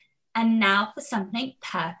And now for something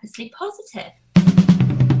purposely positive.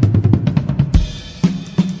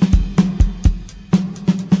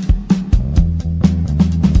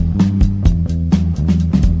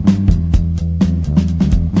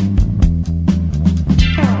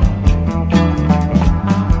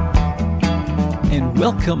 And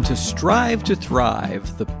welcome to Strive to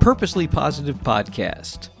Thrive, the Purposely Positive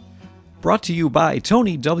Podcast. Brought to you by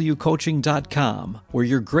TonyWCoaching.com, where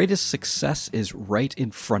your greatest success is right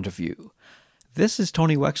in front of you. This is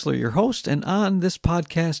Tony Wechsler, your host, and on this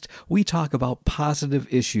podcast, we talk about positive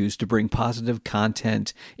issues to bring positive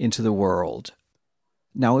content into the world.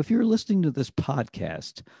 Now, if you're listening to this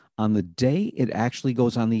podcast on the day it actually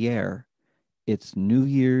goes on the air, it's New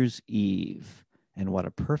Year's Eve. And what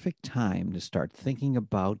a perfect time to start thinking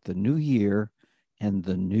about the new year and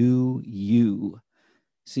the new you.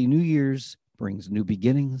 See, New Year's brings new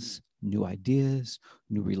beginnings, new ideas,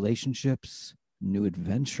 new relationships, new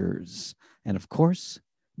adventures, and of course,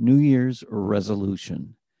 New Year's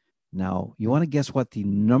resolution. Now, you want to guess what the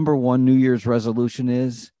number one New Year's resolution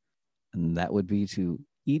is? And that would be to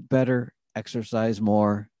eat better, exercise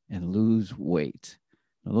more, and lose weight.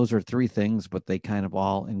 Now, those are three things, but they kind of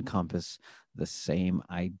all encompass the same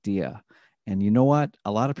idea. And you know what?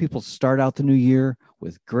 A lot of people start out the new year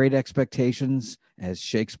with great expectations, as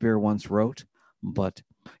Shakespeare once wrote, but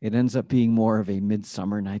it ends up being more of a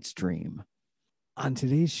Midsummer Night's Dream. On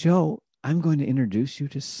today's show, I'm going to introduce you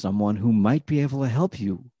to someone who might be able to help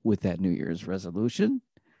you with that New Year's resolution,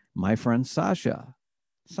 my friend Sascha.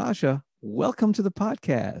 Sascha, welcome to the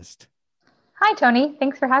podcast. Hi, Tony.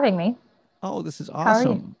 Thanks for having me. Oh, this is awesome.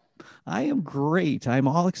 How are you? I am great. I'm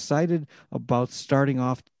all excited about starting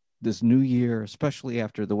off this new year, especially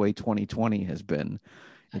after the way 2020 has been.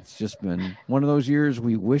 It's just been one of those years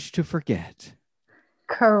we wish to forget.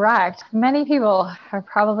 Correct. Many people are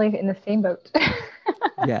probably in the same boat.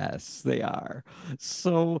 Yes, they are.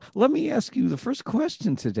 So let me ask you the first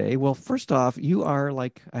question today. Well, first off, you are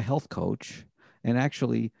like a health coach, and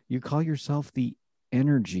actually you call yourself the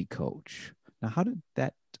energy coach. Now, how did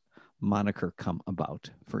that moniker come about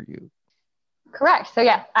for you? Correct. So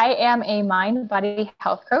yes, I am a mind-body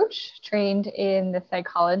health coach trained in the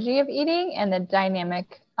psychology of eating and the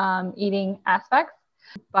dynamic eating aspects.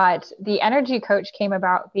 But the energy coach came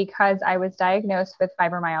about because I was diagnosed with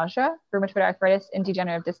fibromyalgia, rheumatoid arthritis, and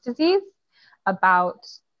degenerative disc disease about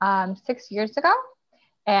 6 years ago.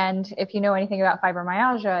 And if you know anything about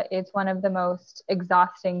fibromyalgia, it's one of the most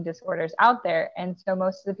exhausting disorders out there. And so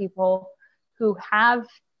most of the people who have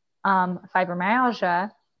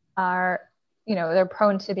fibromyalgia are, they're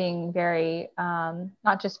prone to being very,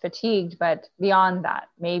 not just fatigued, but beyond that.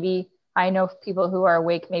 Maybe I know people who are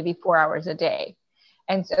awake maybe 4 hours a day.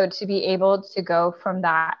 And so to be able to go from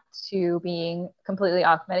that to being completely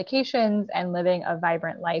off medications and living a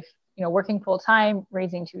vibrant life, working full time,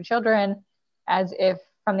 raising two children, as if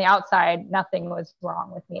from the outside, nothing was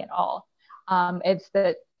wrong with me at all. It's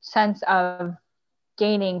the sense of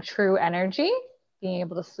gaining true energy, being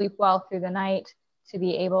able to sleep well through the night, to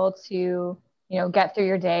be able to, get through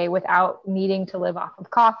your day without needing to live off of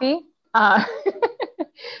coffee, that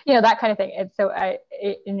kind of thing. And so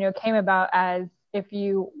it came about as if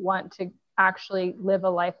you want to actually live a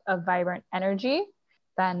life of vibrant energy,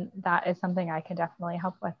 then that is something I can definitely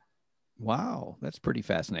help with. Wow, that's pretty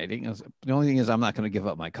fascinating. The only thing is I'm not going to give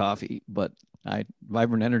up my coffee, but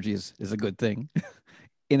vibrant energy is a good thing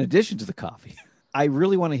in addition to the coffee. I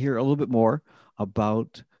really want to hear a little bit more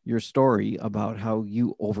about your story, about how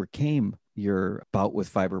you overcame your bout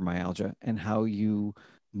with fibromyalgia and how you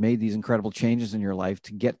made these incredible changes in your life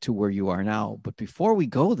to get to where you are now. But before we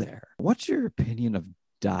go there, what's your opinion of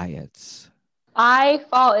diets? I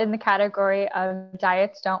fall in the category of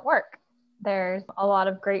diets don't work. There's a lot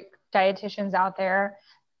of great dietitians out there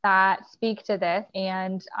that speak to this,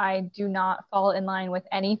 and I do not fall in line with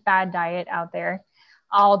any fad diet out there.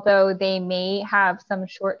 Although they may have some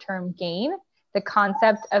short-term gain, the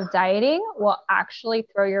concept of dieting will actually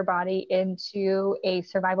throw your body into a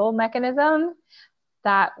survival mechanism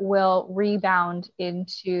that will rebound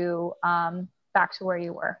into back to where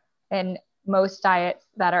you were. And most diets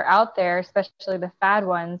that are out there, especially the fad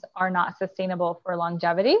ones, are not sustainable for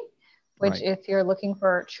longevity, which right. If you're looking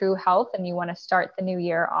for true health and you want to start the new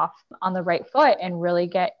year off on the right foot and really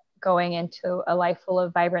get going into a life full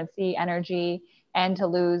of vibrancy, energy, and to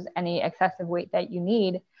lose any excessive weight that you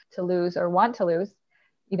need to lose or want to lose,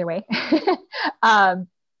 either way,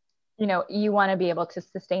 you want to be able to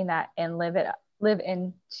sustain that and live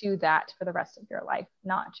into that for the rest of your life,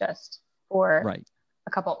 not just for right.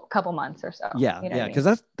 a couple months or so. Yeah.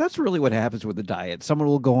 Because that's really what happens with the diet. Someone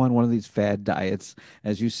will go on one of these fad diets,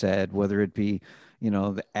 as you said, whether it be,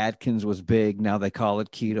 The Atkins was big. Now they call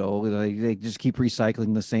it keto. They just keep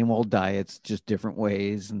recycling the same old diets, just different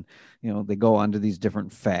ways. And, they go on to these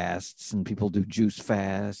different fasts, and people do juice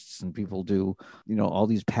fasts, and people do, all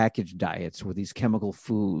these packaged diets with these chemical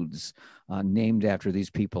foods named after these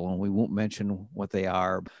people. And we won't mention what they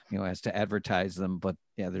are, as to advertise them. But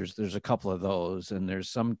yeah, there's a couple of those, and there's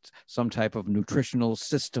some type of nutritional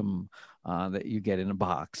system that you get in a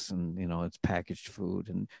box, and it's packaged food,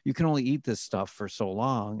 and you can only eat this stuff for so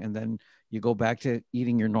long, and then you go back to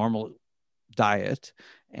eating your normal diet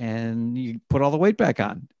and you put all the weight back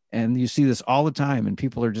on. And you see this all the time, and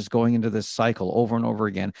people are just going into this cycle over and over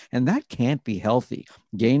again, and that can't be healthy.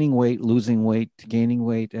 Gaining weight, losing weight, gaining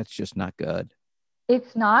weight, that's just not good.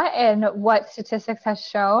 It's not. And what statistics has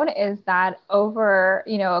shown is that over,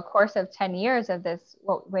 a course of 10 years of this,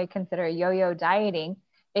 what we consider yo-yo dieting,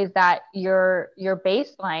 is that your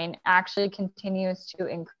baseline actually continues to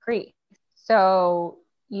increase. So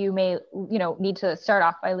you may, need to start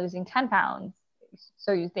off by losing 10 pounds.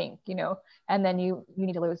 So you think, and then you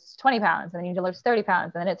need to lose 20 pounds, and then you need to lose 30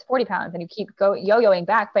 pounds, and then it's 40 pounds, and you keep yo-yoing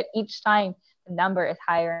back. But each time the number is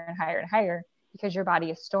higher and higher and higher, because your body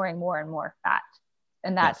is storing more and more fat.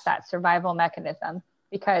 And that's that survival mechanism,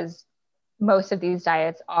 because most of these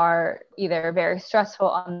diets are either very stressful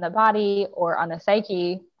on the body or on the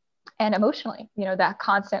psyche and emotionally, that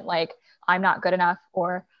constant, like, I'm not good enough,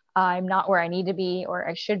 or I'm not where I need to be, or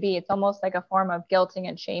I should be. It's almost like a form of guilting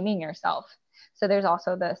and shaming yourself. So there's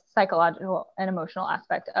also the psychological and emotional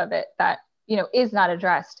aspect of it that, is not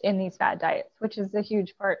addressed in these fad diets, which is a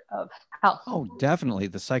huge part of health. Oh, definitely.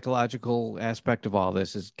 The psychological aspect of all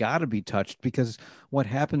this has got to be touched, because what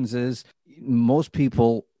happens is most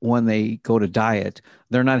people, when they go to diet,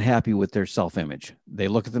 they're not happy with their self-image. They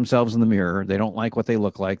look at themselves in the mirror. They don't like what they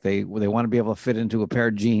look like. They want to be able to fit into a pair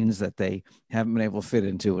of jeans that they haven't been able to fit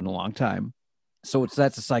into in a long time. So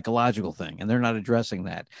that's a psychological thing, and they're not addressing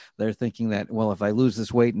that. They're thinking that, well, if I lose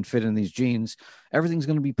this weight and fit in these jeans, everything's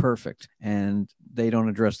going to be perfect. And they don't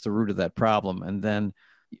address the root of that problem. And then,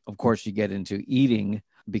 of course, you get into eating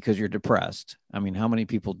because you're depressed. I mean, how many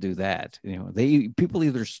people do that? People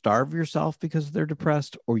either starve yourself because they're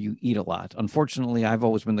depressed, or you eat a lot. Unfortunately, I've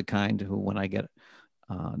always been the kind who, when I get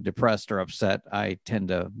depressed or upset, I tend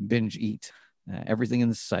to binge eat. Everything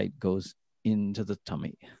in sight goes into the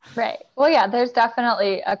tummy. Right. Well, yeah, there's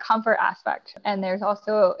definitely a comfort aspect, and there's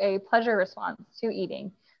also a pleasure response to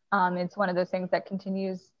eating. It's one of those things that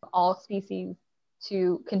continues all species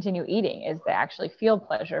to continue eating, is they actually feel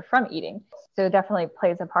pleasure from eating. So it definitely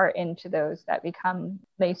plays a part into those that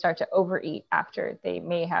they start to overeat after they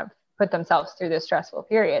may have put themselves through this stressful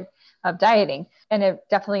period of dieting. And it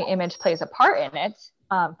definitely image plays a part in it,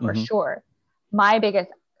 for sure. My biggest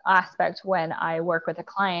aspect when I work with a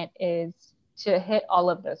client is to hit all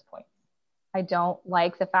of those points. I don't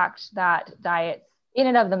like the fact that diets in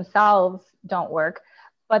and of themselves don't work,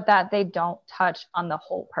 but that they don't touch on the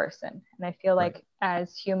whole person. And I feel like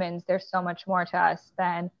as humans, there's so much more to us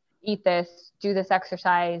than eat this, do this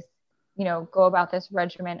exercise, go about this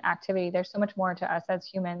regimen activity. There's so much more to us as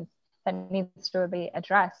humans that needs to be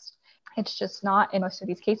addressed. It's just not in most of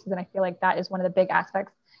these cases. And I feel like that is one of the big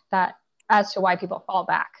aspects that as to why people fall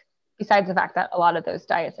back, besides the fact that a lot of those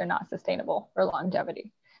diets are not sustainable for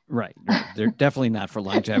longevity. Right. They're definitely not for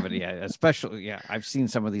longevity. Especially, I've seen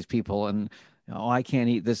some of these people, and I can't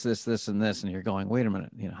eat this, and this. And you're going, wait a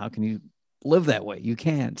minute, how can you live that way? You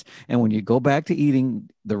can't. And when you go back to eating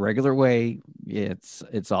the regular way,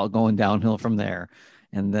 it's all going downhill from there.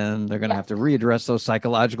 And then they're going to have to readdress those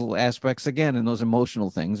psychological aspects again, and those emotional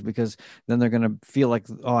things, because then they're going to feel like,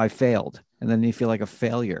 oh, I failed. And then you feel like a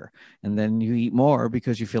failure. And then you eat more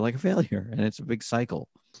because you feel like a failure. And it's a big cycle.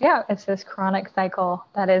 Yeah, it's this chronic cycle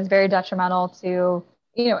that is very detrimental to,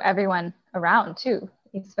 everyone around too,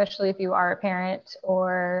 especially if you are a parent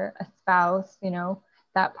or a spouse,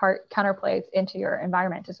 that part counterplays into your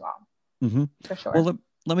environment as well. Mm-hmm. For sure. Well,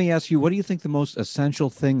 let me ask you, what do you think the most essential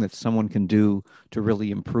thing that someone can do to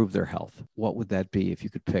really improve their health? What would that be if you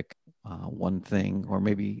could pick one thing, or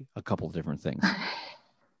maybe a couple of different things?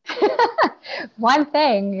 One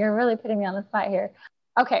thing, you're really putting me on the spot here.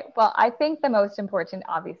 Okay, well, I think the most important,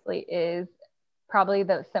 obviously, is probably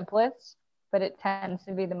the simplest, but it tends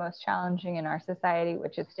to be the most challenging in our society,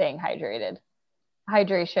 which is staying hydrated.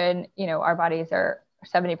 Hydration, our bodies are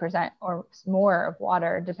 70% or more of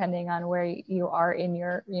water, depending on where you are in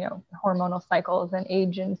your, hormonal cycles and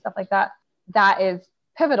age and stuff like that. That is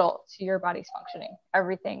pivotal to your body's functioning.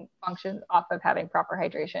 Everything functions off of having proper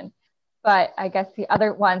hydration. But I guess the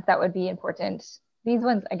other ones that would be important, these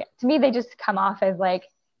ones, again, to me, they just come off as like,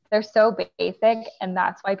 they're so basic, and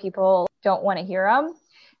that's why people don't want to hear them.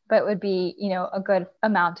 but it would be, a good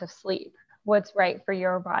amount of sleep, what's right for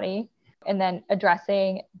your body. And then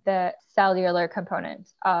addressing the cellular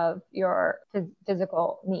components of your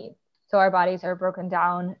physical needs. So our bodies are broken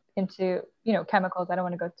down into, chemicals. I don't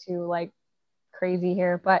want to go too like crazy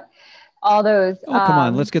here, but all those. Oh, come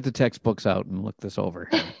on. Let's get the textbooks out and look this over.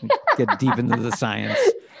 Get deep into the science.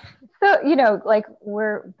 So, like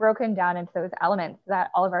we're broken down into those elements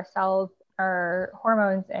that all of our cells, our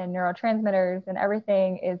hormones and neurotransmitters and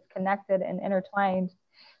everything is connected and intertwined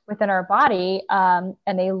within our body, and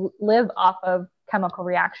they live off of chemical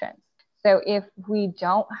reactions. So if we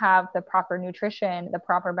don't have the proper nutrition, the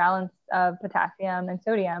proper balance of potassium and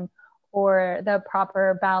sodium, or the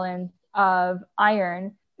proper balance of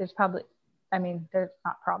iron, there's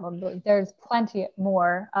plenty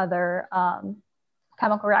more other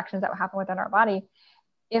chemical reactions that will happen within our body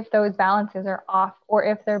if those balances are off, or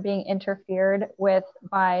if they're being interfered with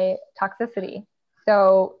by toxicity.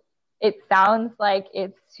 So it sounds like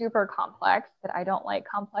it's super complex, but I don't like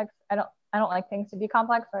complex. I don't like things to be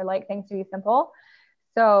complex. I like things to be simple.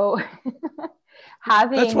 So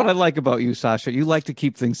that's what I like about you, Sascha. You like to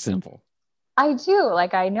keep things simple. I do.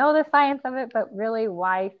 Like, I know the science of it, but really,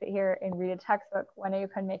 why sit here and read a textbook when you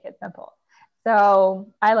can make it simple?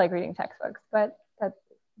 So I like reading textbooks, but that's...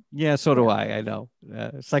 Yeah, so do I. I know.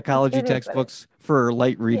 Psychology textbooks for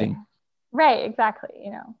light reading. Yeah. Right,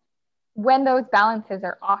 exactly. When those balances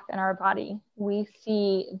are off in our body, we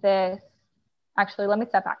see this. Actually, let me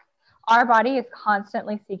step back. Our body is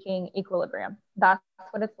constantly seeking equilibrium. That's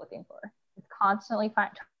what it's looking for. It's constantly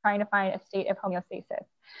trying to find a state of homeostasis.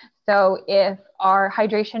 So if our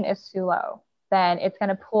hydration is too low, then it's going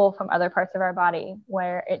to pull from other parts of our body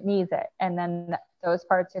where it needs it. And then those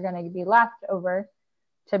parts are going to be left over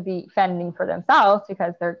to be fending for themselves,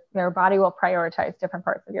 because their body will prioritize different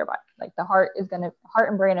parts of your body. Like the heart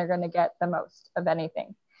and brain are going to get the most of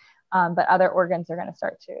anything. But other organs are going to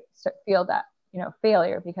start to feel that,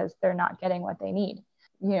 failure, because they're not getting what they need.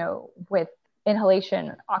 With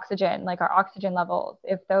inhalation, oxygen, like our oxygen levels,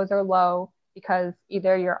 if those are low, because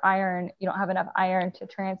either you don't have enough iron to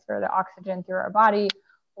transfer the oxygen through our body,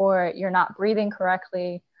 or you're not breathing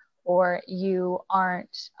correctly, or you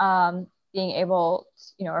aren't being able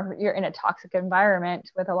to, or you're in a toxic environment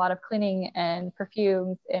with a lot of cleaning and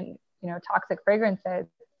perfumes and, toxic fragrances,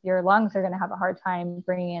 your lungs are going to have a hard time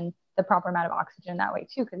bringing in the proper amount of oxygen that way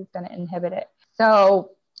too, because it's going to inhibit it.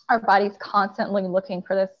 So our body's constantly looking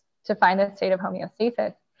for this, to find this state of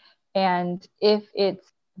homeostasis. And if it's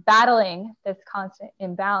battling this constant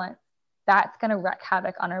imbalance, that's going to wreak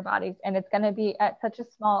havoc on our bodies. And it's going to be at such a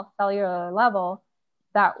small cellular level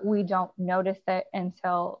that we don't notice it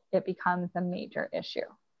until it becomes a major issue.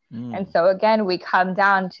 And so again, we come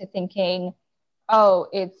down to thinking, oh,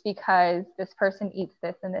 it's because this person eats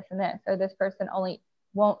this and this and this, or this person only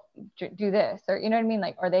won't do this, or, you know what I mean?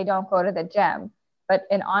 Like, or they don't go to the gym. But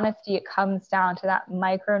in honesty, it comes down to that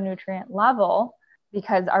micronutrient level,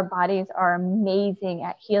 because our bodies are amazing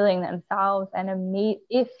at healing themselves, and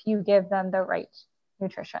if you give them the right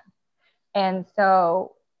nutrition. And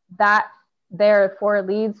so that therefore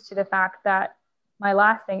leads to the fact that my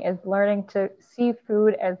last thing is learning to see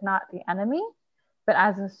food as not the enemy, but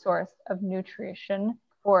as a source of nutrition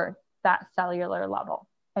for that cellular level.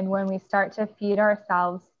 And when we start to feed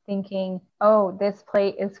ourselves thinking, oh, this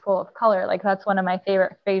plate is full of color, like that's one of my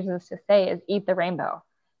favorite phrases to say, is eat the rainbow.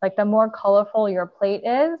 Like the more colorful your plate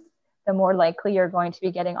is, the more likely you're going to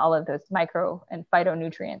be getting all of those micro and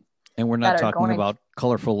phytonutrients. And we're not talking about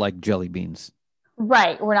colorful like jelly beans.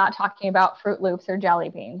 Right. We're not talking about Fruit Loops or jelly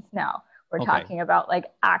beans. No, we're talking about like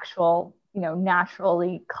actual,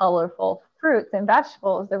 naturally colorful fruits and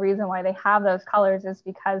vegetables. The reason why they have those colors is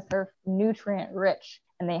because they're nutrient rich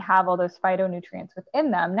and they have all those phytonutrients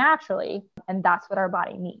within them naturally. And that's what our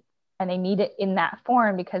body needs. And they need it in that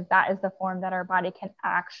form, because that is the form that our body can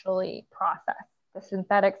actually process. The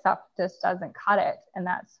synthetic stuff just doesn't cut it. And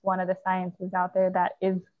that's one of the sciences out there that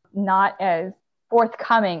is not as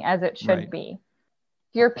forthcoming as it should be.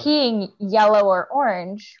 If you're peeing yellow or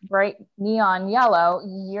orange, bright neon yellow,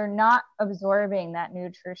 you're not absorbing that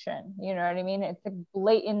nutrition. You know what I mean? It's a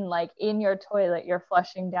blatant, like in your toilet, you're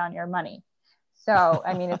flushing down your money. So,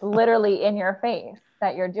 I mean, it's literally in your face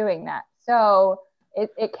that you're doing that. So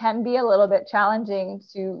it can be a little bit challenging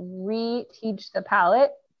to reteach the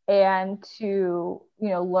palate and to,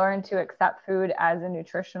 learn to accept food as a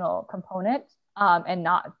nutritional component, and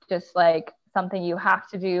not just like something you have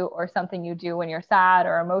to do, or something you do when you're sad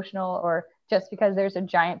or emotional, or just because there's a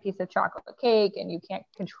giant piece of chocolate cake and you can't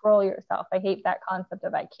control yourself. I hate that concept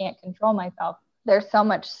of I can't control myself. There's so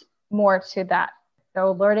much more to that.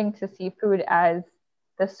 So learning to see food as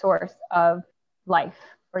the source of life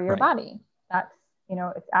for your Right. body. That's,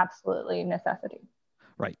 it's absolutely necessity.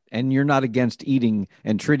 Right. And you're not against eating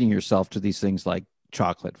and treating yourself to these things like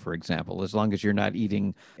chocolate, for example, as long as you're not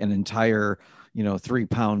eating an entire,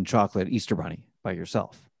 3-pound chocolate Easter bunny by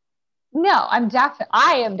yourself. No,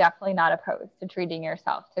 I am definitely not opposed to treating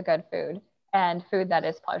yourself to good food and food that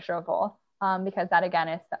is pleasurable, because that again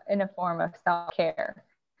is in a form of self-care.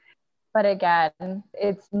 But again,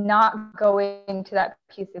 it's not going to that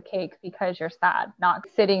piece of cake because you're sad, not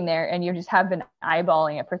sitting there and you just have been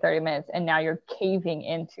eyeballing it for 30 minutes and now you're caving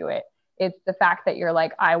into it. It's the fact that you're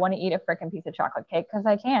like, I want to eat a freaking piece of chocolate cake because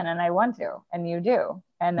I can and I want to, and you do.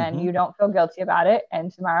 And then you don't feel guilty about it.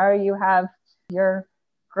 And tomorrow you have your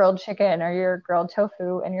grilled chicken or your grilled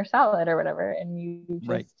tofu and your salad or whatever, and you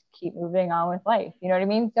just keep moving on with life. You know what I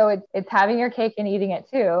mean? So it's having your cake and eating it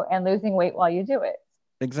too, and losing weight while you do it.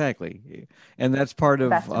 Exactly. And that's part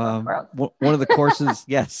of one of the courses.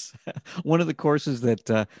 Yes. One of the courses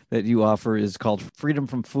that you offer is called Freedom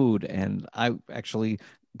from Food. And I actually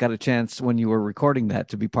got a chance when you were recording that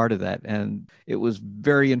to be part of that. And it was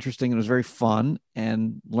very interesting. It was very fun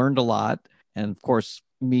and learned a lot. And of course,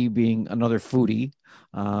 me being another foodie,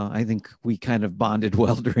 I think we kind of bonded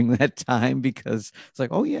well during that time, because it's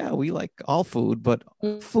like, oh yeah, we like all food, but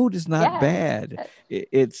food is not bad.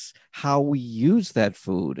 It's how we use that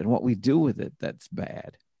food and what we do with it that's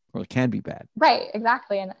bad, or it can be bad. Right,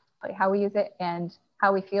 exactly. And how we use it and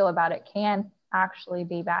how we feel about it can actually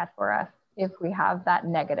be bad for us if we have that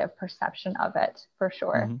negative perception of it, for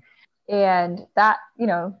sure. And that,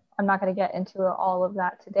 I'm not going to get into all of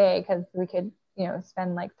that today, because we could,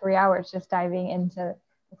 spend like 3 hours just diving into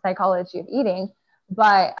the psychology of eating.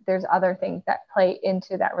 But there's other things that play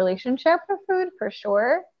into that relationship with food, for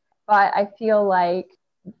sure. But I feel like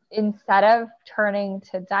instead of turning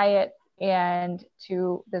to diet and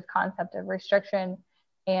to this concept of restriction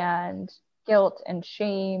and guilt and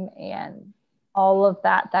shame and all of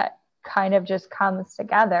that kind of just comes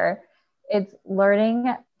together, it's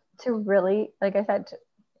learning to really, like I said,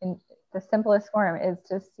 in the simplest form is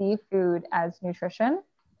to see food as nutrition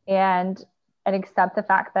and accept the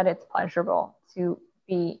fact that it's pleasurable to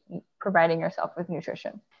be providing yourself with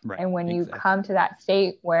nutrition. Right, and when you come to that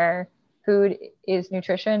state where food is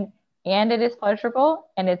nutrition and it is pleasurable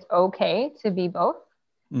and it's okay to be both,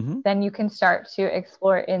 then you can start to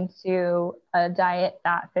explore into a diet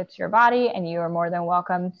that fits your body, and you are more than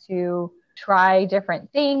welcome to try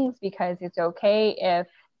different things, because it's okay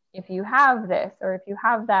if you have this or if you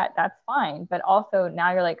have that, that's fine. But also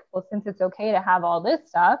now you're like, well, since it's okay to have all this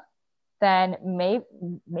stuff, then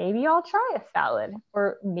maybe I'll try a salad,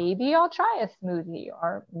 or maybe I'll try a smoothie,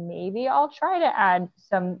 or maybe I'll try to add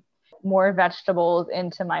some more vegetables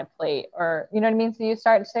into my plate, or, you know what I mean? So you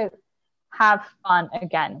start to have fun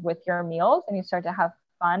again with your meals, and you start to have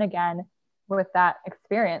fun again with that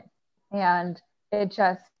experience. And it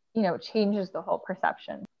just, changes the whole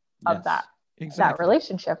perception of that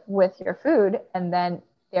relationship with your food. And then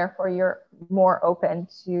therefore you're more open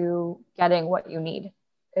to getting what you need,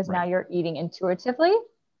 because now you're eating intuitively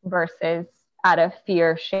versus out of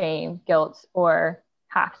fear, shame, guilt, or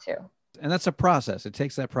have to. And that's a process. It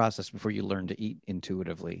takes that process before you learn to eat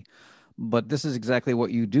intuitively. But this is exactly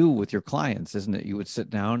what you do with your clients, isn't it? You would sit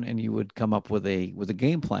down and you would come up with a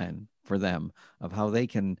game plan for them of how they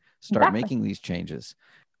can start making these changes.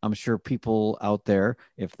 I'm sure people out there,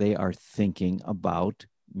 if they are thinking about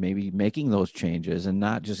maybe making those changes and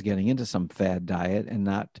not just getting into some fad diet and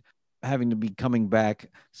not having to be coming back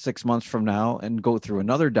 6 months from now and go through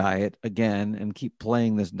another diet again and keep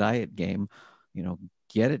playing this diet game,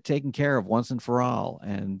 get it taken care of once and for all.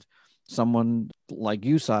 And someone like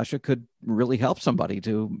you, Sascha, could really help somebody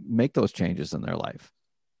to make those changes in their life.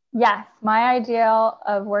 Yes. My ideal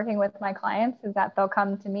of working with my clients is that they'll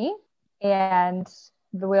come to me and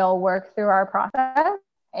we'll work through our process.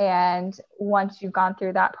 And once you've gone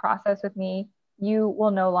through that process with me, you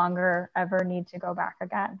will no longer ever need to go back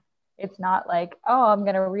again. It's not like, oh, I'm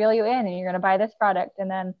going to reel you in and you're going to buy this product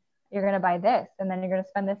and then you're going to buy this and then you're going to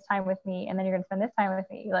spend this time with me and then you're going to spend this time with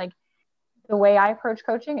me. Like, the way I approach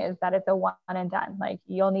coaching is that it's a one and done. Like,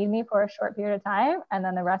 you'll need me for a short period of time, and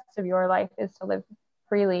then the rest of your life is to live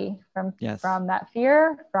freely from that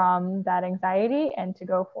fear, from that anxiety, and to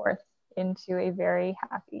go forth into a very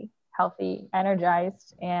happy, healthy,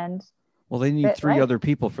 energized, and they need 3 other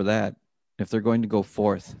people for that. If they're going to go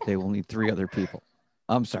forth, they will need 3 other people.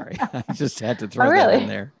 I'm sorry. I just had to throw that in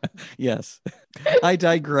there. Yes. I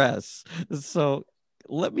digress. So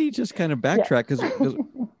let me just kind of backtrack, because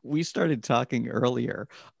we started talking earlier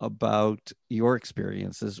about your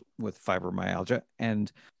experiences with fibromyalgia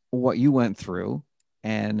and what you went through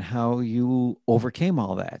and how you overcame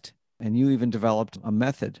all that. And you even developed a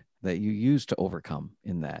method that you use to overcome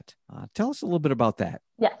in that. Tell us a little bit about that.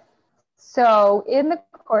 Yes. So in the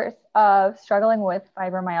course of struggling with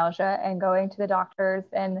fibromyalgia and going to the doctors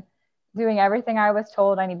and doing everything I was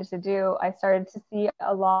told I needed to do, I started to see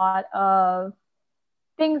a lot of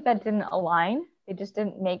things that didn't align. They just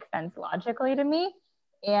didn't make sense logically to me.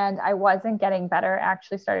 And I wasn't getting better. I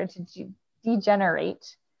actually started to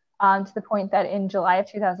degenerate to the point that in July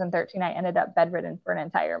of 2013, I ended up bedridden for an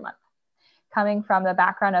entire month. Coming from the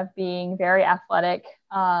background of being very athletic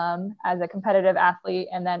as a competitive athlete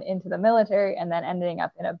and then into the military and then ending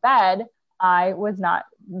up in a bed, I was not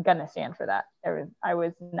going to stand for that. I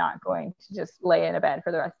was not going to just lay in a bed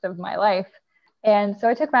for the rest of my life. And so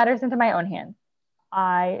I took matters into my own hands.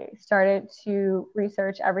 I started to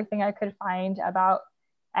research everything I could find about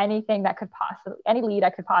anything that could any lead I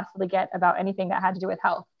could possibly get about anything that had to do with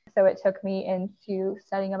health. So it took me into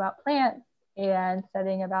studying about plants and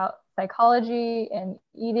studying about psychology and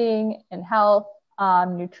eating and health,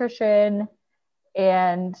 nutrition,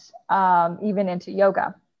 and even into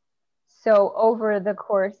yoga. So over the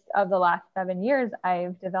course of the last 7 years,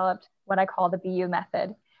 I've developed what I call the BU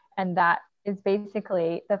method. And that is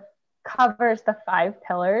basically covers the 5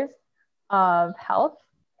 pillars of health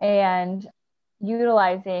and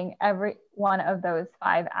utilizing every one of those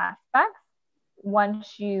 5 aspects.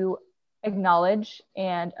 Once you acknowledge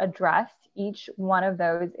and address each one of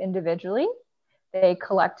those individually, they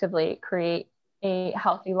collectively create a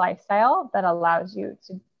healthy lifestyle that allows you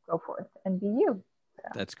to go forth and be you. So.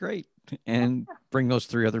 That's great. And bring those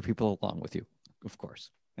 3 other people along with you, of course.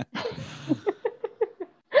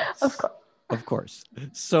 Of course. Of course.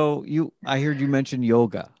 So I heard you mention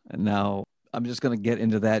yoga. And now I'm just going to get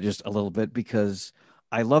into that just a little bit because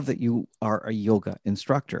I love that you are a yoga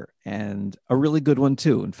instructor and a really good one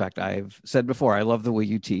too. In fact, I've said before, I love the way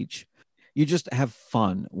you teach. You just have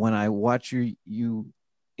fun. When I watch you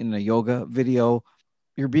in a yoga video,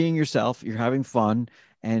 you're being yourself, you're having fun,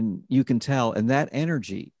 and you can tell. And that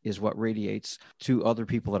energy is what radiates to other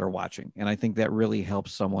people that are watching. And I think that really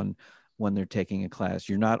helps someone when they're taking a class.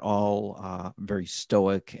 You're not all very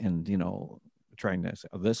stoic and, trying to say,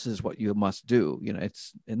 oh, this is what you must do.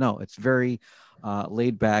 It's very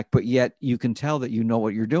laid back, but yet you can tell that you know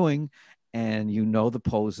what you're doing and you know the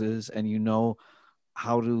poses and you know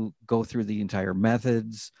how to go through the entire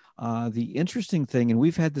methods. The interesting thing, and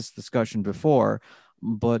we've had this discussion before,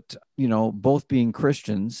 but, both being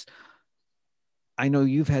Christians, I know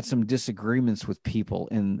you've had some disagreements with people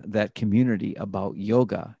in that community about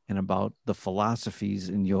yoga and about the philosophies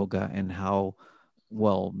in yoga and how,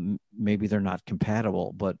 well, maybe they're not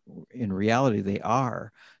compatible, but in reality they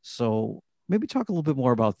are. So maybe talk a little bit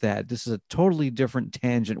more about that. This is a totally different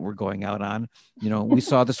tangent we're going out on. We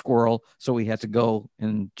saw the squirrel, so we had to go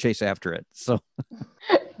and chase after it. So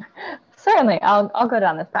certainly I'll go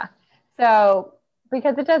down this path. So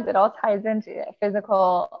because it all ties into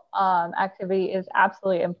physical activity is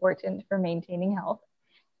absolutely important for maintaining health.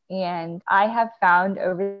 And I have found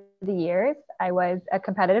over the years, I was a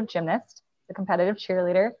competitive gymnast, a competitive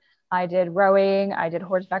cheerleader. I did rowing, I did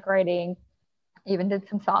horseback riding, even did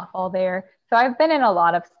some softball there. So I've been in a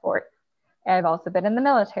lot of sports. I've also been in the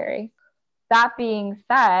military. That being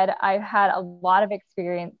said, I've had a lot of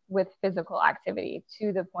experience with physical activity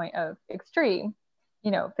to the point of extreme,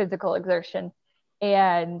 physical exertion.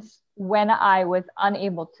 And when I was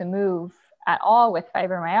unable to move at all with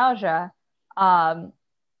fibromyalgia,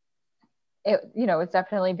 it was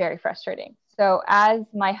definitely very frustrating. So as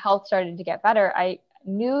my health started to get better, I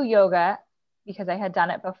knew yoga because I had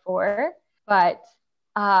done it before, but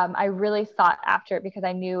I really sought after it because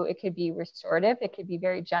I knew it could be restorative. It could be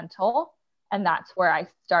very gentle. And that's where I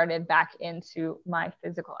started back into my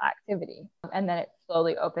physical activity. And then it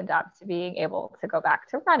slowly opened up to being able to go back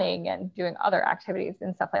to running and doing other activities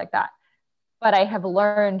and stuff like that. But I have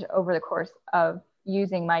learned over the course of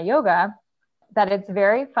using my yoga that it's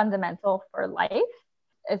very fundamental for life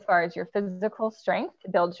as far as your physical strength.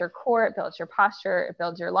 It builds your core, it builds your posture, it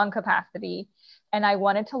builds your lung capacity. And I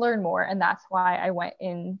wanted to learn more. And that's why I went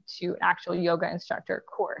into an actual yoga instructor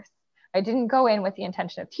course. I didn't go in with the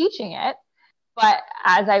intention of teaching it. But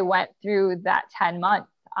as I went through that 10 months,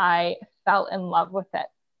 I fell in love with it.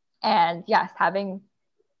 And yes, coming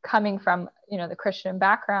from, the Christian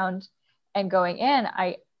background and going in,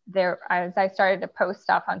 as I started to post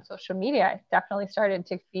stuff on social media, I definitely started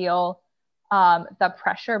to feel the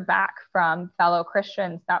pressure back from fellow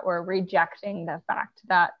Christians that were rejecting the fact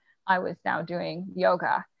that I was now doing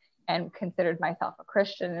yoga and considered myself a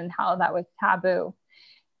Christian and how that was taboo.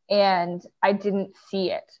 And I didn't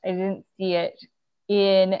see it. I didn't see it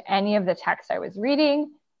in any of the text I was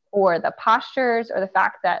reading or the postures or the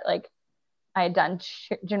fact that I had done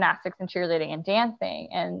gymnastics and cheerleading and dancing.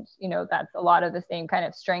 And, that's a lot of the same kind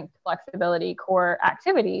of strength, flexibility, core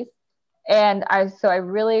activities. And so I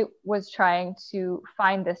really was trying to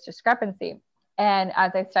find this discrepancy. And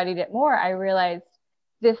as I studied it more, I realized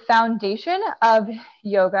the foundation of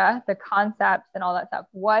yoga, the concepts and all that stuff,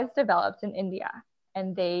 was developed in India.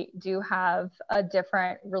 And they do have a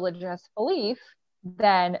different religious belief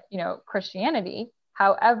than, Christianity.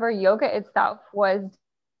 However, yoga itself was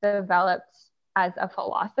developed as a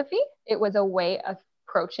philosophy. It was a way of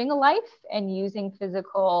approaching life and using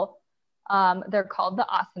physical, they're called the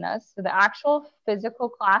asanas. So the actual physical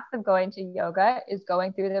class of going to yoga is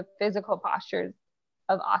going through the physical postures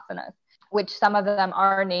of asanas, which some of them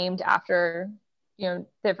are named after,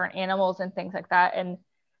 different animals and things like that. And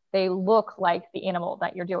they look like the animal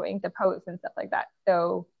that you're doing, the pose and stuff like that.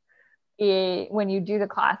 So when you do the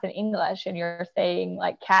class in English and you're saying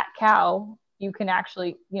like cat, cow, you can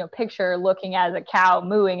actually, picture looking at a cow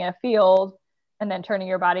mooing in a field and then turning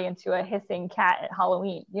your body into a hissing cat at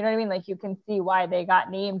Halloween. You know what I mean? Like you can see why they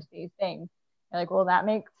got named these things. You're like, well, that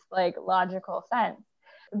makes like logical sense.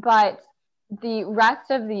 But the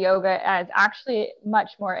rest of the yoga is actually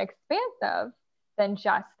much more expansive than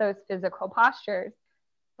just those physical postures.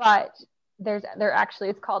 But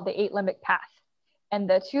it's called the 8 limbic path. And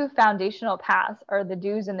the 2 foundational paths are the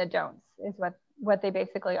do's and the don'ts, is what they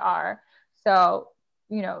basically are. So,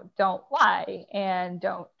 don't lie and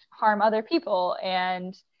don't harm other people,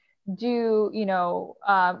 and do,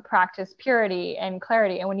 practice purity and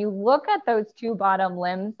clarity. And when you look at those 2 bottom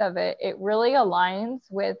limbs of it, it really aligns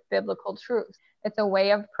with biblical truth. It's a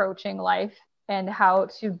way of approaching life and how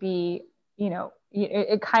to be,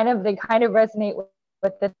 they kind of resonate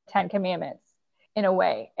with the 10 Commandments in a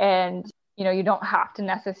way. And, you don't have to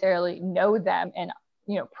necessarily know them and,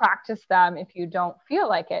 practice them if you don't feel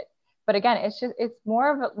like it. But again, it's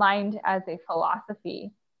more of aligned as a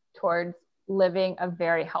philosophy towards living a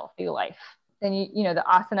very healthy life. Then, the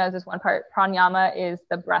asanas is one part. Pranayama is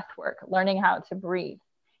the breath work, learning how to breathe.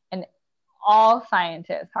 And all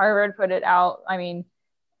scientists, Harvard put it out. I mean,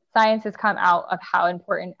 science has come out of how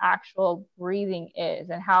important actual breathing is,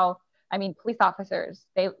 and how, police officers,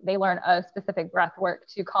 they learn a specific breath work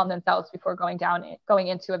to calm themselves before going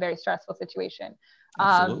into a very stressful situation.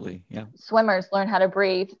 Absolutely. Yeah. Swimmers learn how to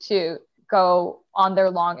breathe to go on their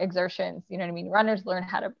long exertions. You know what I mean? Runners learn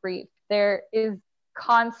how to breathe. There is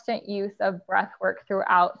constant use of breath work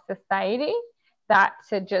throughout society, that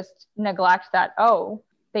to just neglect that,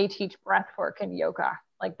 they teach breath work in yoga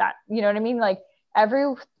like that. You know what I mean? Like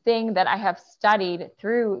everything that I have studied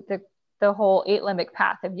through the whole 8 limbic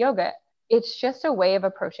path of yoga, it's just a way of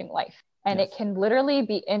approaching life. And It can literally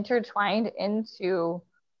be intertwined into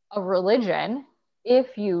a religion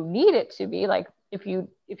if you need it to be. Like if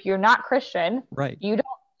you're not Christian, right,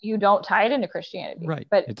 you don't tie it into Christianity. Right.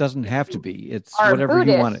 But it doesn't have to be. It's whatever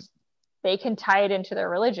Buddhists, you want it. They can tie it into their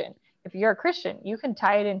religion. If you're a Christian, you can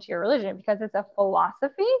tie it into your religion because it's a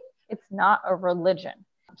philosophy. It's not a religion.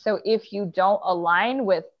 So if you don't align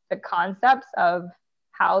with the concepts of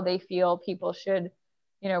how they feel people should,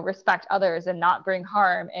 respect others and not bring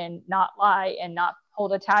harm and not lie and not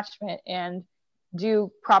hold attachment and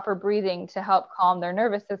do proper breathing to help calm their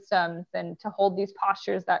nervous systems and to hold these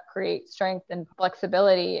postures that create strength and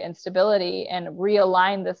flexibility and stability and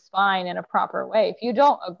realign the spine in a proper way. If you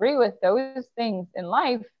don't agree with those things in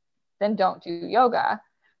life, then don't do yoga,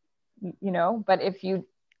 but if you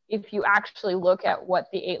actually look at what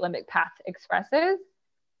the 8 limbic path expresses,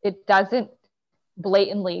 it doesn't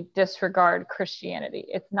blatantly disregard Christianity.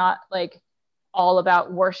 It's not like all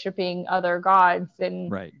about worshiping other gods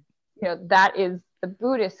and right. That is the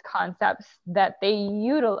Buddhist concepts that they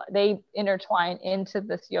intertwine into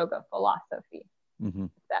this yoga philosophy. Mm-hmm. If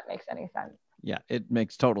that makes any sense. Yeah, it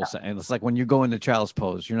makes total sense. It's like when you go into child's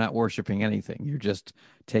pose, you're not worshiping anything. You're just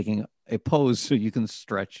taking a pose so you can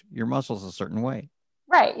stretch your muscles a certain way.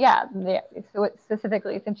 Right. Yeah. So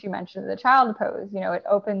specifically, since you mentioned the child pose, it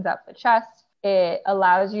opens up the chest. It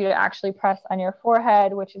allows you to actually press on your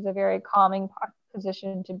forehead, which is a very calming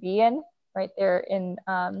position to be in, right there in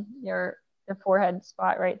the forehead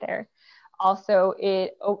spot right there. Also,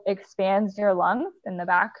 it expands your lungs in the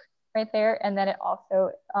back right there. And then it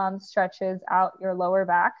also stretches out your lower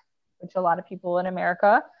back, which a lot of people in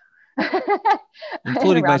America,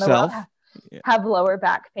 including myself, have lower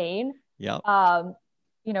back pain. Yeah.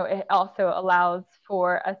 It also allows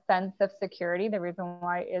for a sense of security. The reason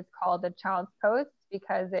why it's called the child's pose,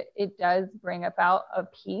 because it does bring about a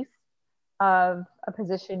piece of a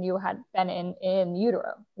position you had been in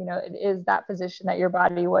utero. It is that position that your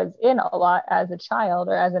body was in a lot as a child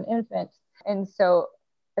or as an infant. And so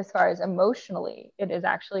as far as emotionally, it is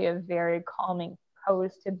actually a very calming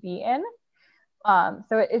pose to be in.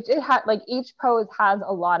 So it had like each pose has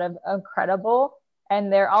a lot of incredible,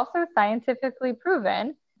 and they're also scientifically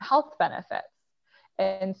proven health benefits.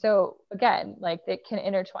 And so again, like it can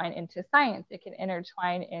intertwine into science, it can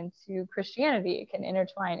intertwine into Christianity, it can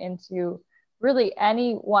intertwine into really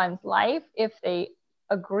anyone's life if they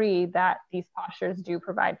agree that these postures do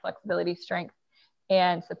provide flexibility, strength,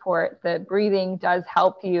 and support. The breathing does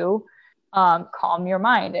help you calm your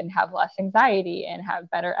mind and have less anxiety and have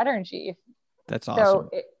better energy. That's awesome.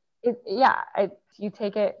 So you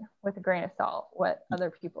take it with a grain of salt, what other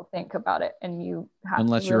people think about it, and you have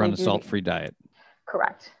unless to you're really on a salt-free diet.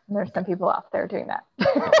 Correct. There's some people out there doing that.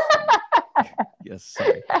 Yes,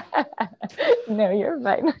 sorry. No, you're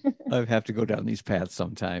fine. I have to go down these paths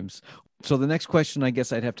sometimes. So the next question I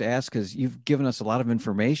guess I'd have to ask is, you've given us a lot of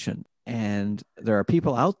information, and there are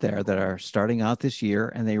people out there that are starting out this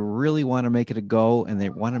year and they really want to make it a go, and they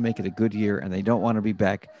want to make it a good year, and they don't want to be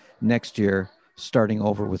back next year starting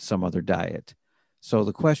over with some other diet. So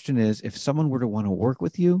the question is, if someone were to want to work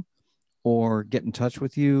with you or get in touch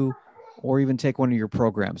with you or even take one of your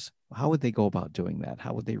programs, how would they go about doing that?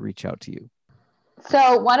 How would they reach out to you?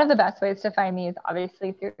 So one of the best ways to find me is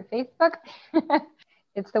obviously through Facebook.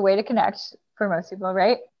 It's the way to connect for most people,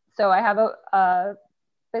 right? So I have a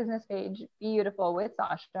business page, Beautiful with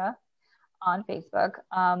Sascha, on Facebook,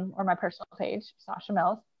 or my personal page, Sascha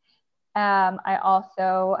Mills. I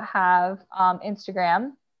also have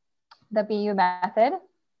Instagram, the BU Method.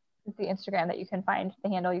 It's the Instagram that you can find, the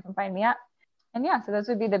handle you can find me at. And yeah, so those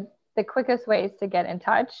would be the quickest ways to get in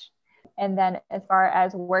touch. And then as far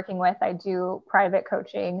as working with, I do private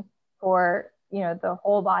coaching for, the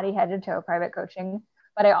whole body, head to toe private coaching.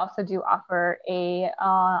 But I also do offer a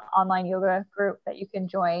online yoga group that you can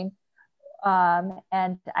join.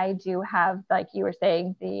 And I do have, like you were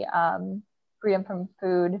saying, the Freedom from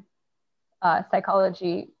Food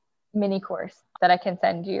psychology mini course that I can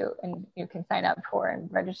send you and you can sign up for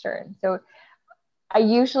and register. And so I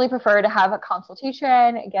usually prefer to have a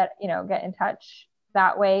consultation, get in touch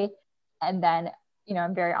that way. And then,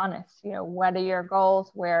 I'm very honest, what are your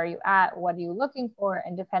goals? Where are you at? What are you looking for?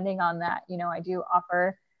 And depending on that, I do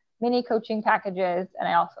offer mini coaching packages, and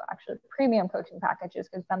I also actually premium coaching packages,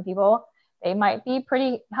 because some people, they might be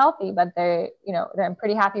pretty healthy, but they're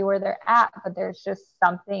pretty happy where they're at, but there's just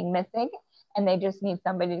something missing, and they just need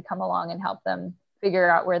somebody to come along and help them figure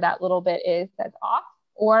out where that little bit is that's off.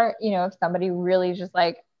 Or, if somebody really just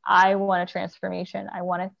like, I want a transformation, I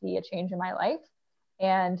want to see a change in my life,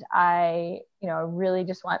 and I really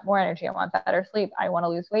just want more energy, I want better sleep, I want to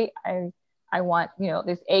lose weight, I want,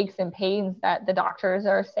 these aches and pains that the doctors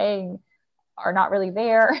are saying are not really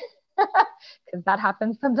there, because that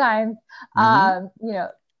happens sometimes.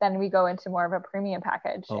 Then we go into more of a premium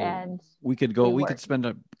package. And we could spend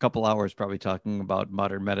a couple hours probably talking about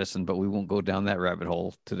modern medicine, but we won't go down that rabbit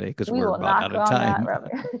hole today because we're about out of time.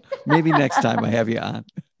 Maybe next time I have you on,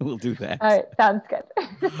 we'll do that. All right. Sounds good.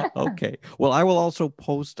 Okay. Well, I will also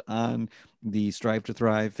post on the Strive to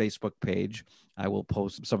Thrive Facebook page. I will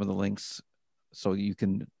post some of the links so you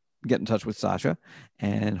can get in touch with Sascha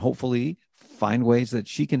and hopefully find ways that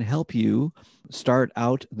she can help you start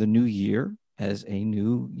out the new year as a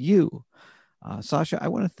new you. Sascha, I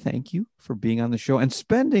want to thank you for being on the show and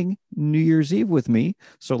spending New Year's Eve with me.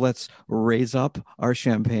 So let's raise up our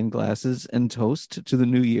champagne glasses and toast to the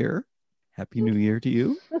new year. Happy New Year to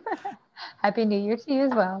you. Happy New Year to you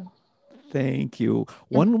as well. Thank you.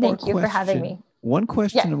 Thank you for having me. One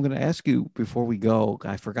question I'm going to ask you before we go.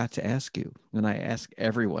 I forgot to ask you, and I ask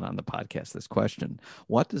everyone on the podcast this question.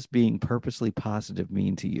 What does being purposely positive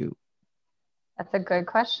mean to you? That's a good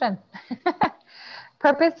question.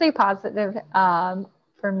 Purposely positive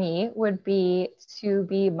for me would be to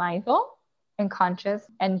be mindful and conscious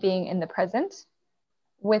and being in the present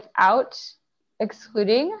without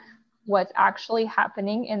excluding what's actually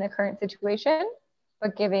happening in the current situation,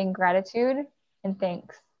 but giving gratitude and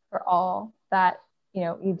thanks for all that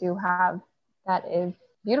you do have that is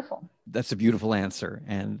beautiful. That's a beautiful answer.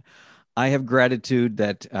 And I have gratitude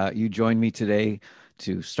that you joined me today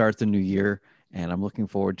to start the new year. And I'm looking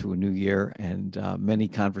forward to a new year and many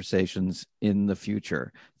conversations in the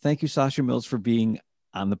future. Thank you, Sascha Mills, for being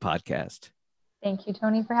on the podcast. Thank you,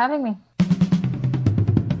 Tony, for having me.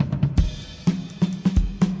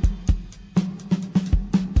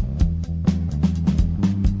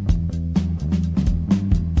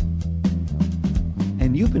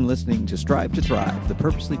 And you've You've been listening to Strive to Thrive, the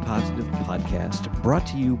Purposely Positive podcast brought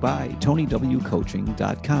to you by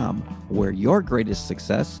TonyWCoaching.com, where your greatest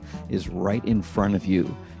success is right in front of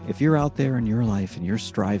you. If you're out there in your life and you're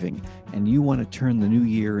striving and you want to turn the new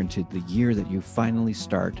year into the year that you finally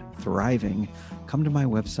start thriving, come to my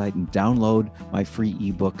website and download my free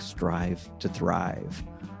ebook, Strive to Thrive.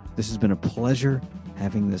 This has been a pleasure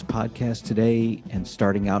having this podcast today and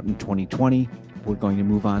starting out in 2020. We're going to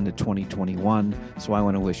move on to 2021. So I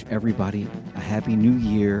want to wish everybody a happy new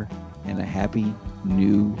year and a happy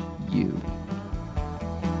new you.